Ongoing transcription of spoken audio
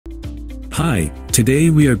Hi, today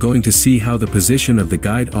we are going to see how the position of the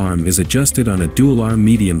guide arm is adjusted on a dual-arm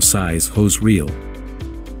medium-size hose reel.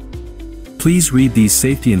 Please read these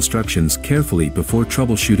safety instructions carefully before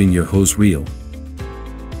troubleshooting your hose reel.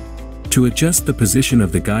 To adjust the position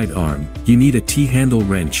of the guide arm, you need a T-handle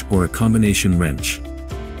wrench or a combination wrench.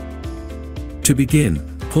 To begin,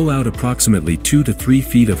 pull out approximately 2 to 3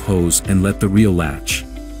 feet of hose and let the reel latch.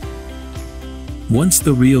 Once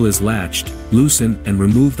the reel is latched, loosen and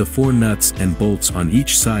remove the 4 nuts and bolts on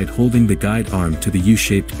each side holding the guide arm to the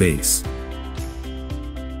U-shaped base.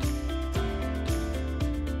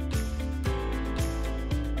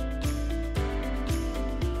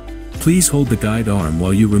 Please hold the guide arm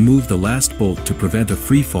while you remove the last bolt to prevent a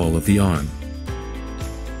free fall of the arm.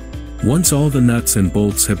 Once all the nuts and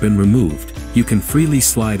bolts have been removed, you can freely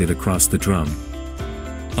slide it across the drum.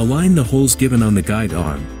 Align the holes given on the guide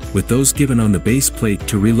arm with those given on the base plate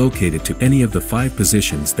to relocate it to any of the 5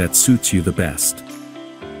 positions that suits you the best.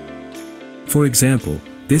 For example,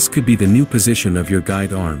 this could be the new position of your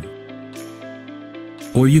guide arm.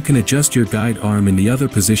 Or you can adjust your guide arm in the other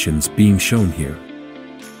positions being shown here.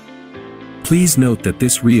 Please note that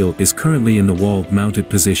this reel is currently in the wall-mounted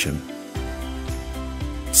position.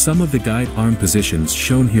 Some of the guide arm positions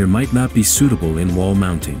shown here might not be suitable in wall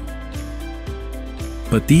mounting.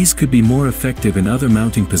 But these could be more effective in other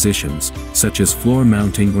mounting positions, such as floor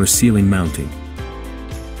mounting or ceiling mounting.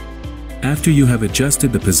 After you have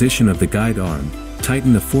adjusted the position of the guide arm,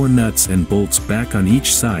 tighten the 4 nuts and bolts back on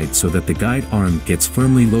each side so that the guide arm gets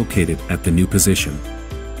firmly located at the new position.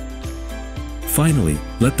 Finally,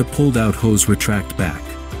 let the pulled-out hose retract back.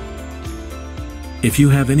 If you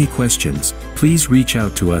have any questions, please reach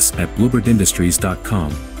out to us at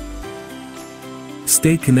bluebirdindustries.com.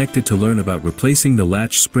 Stay connected to learn about replacing the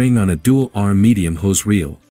latch spring on a dual-arm medium hose reel.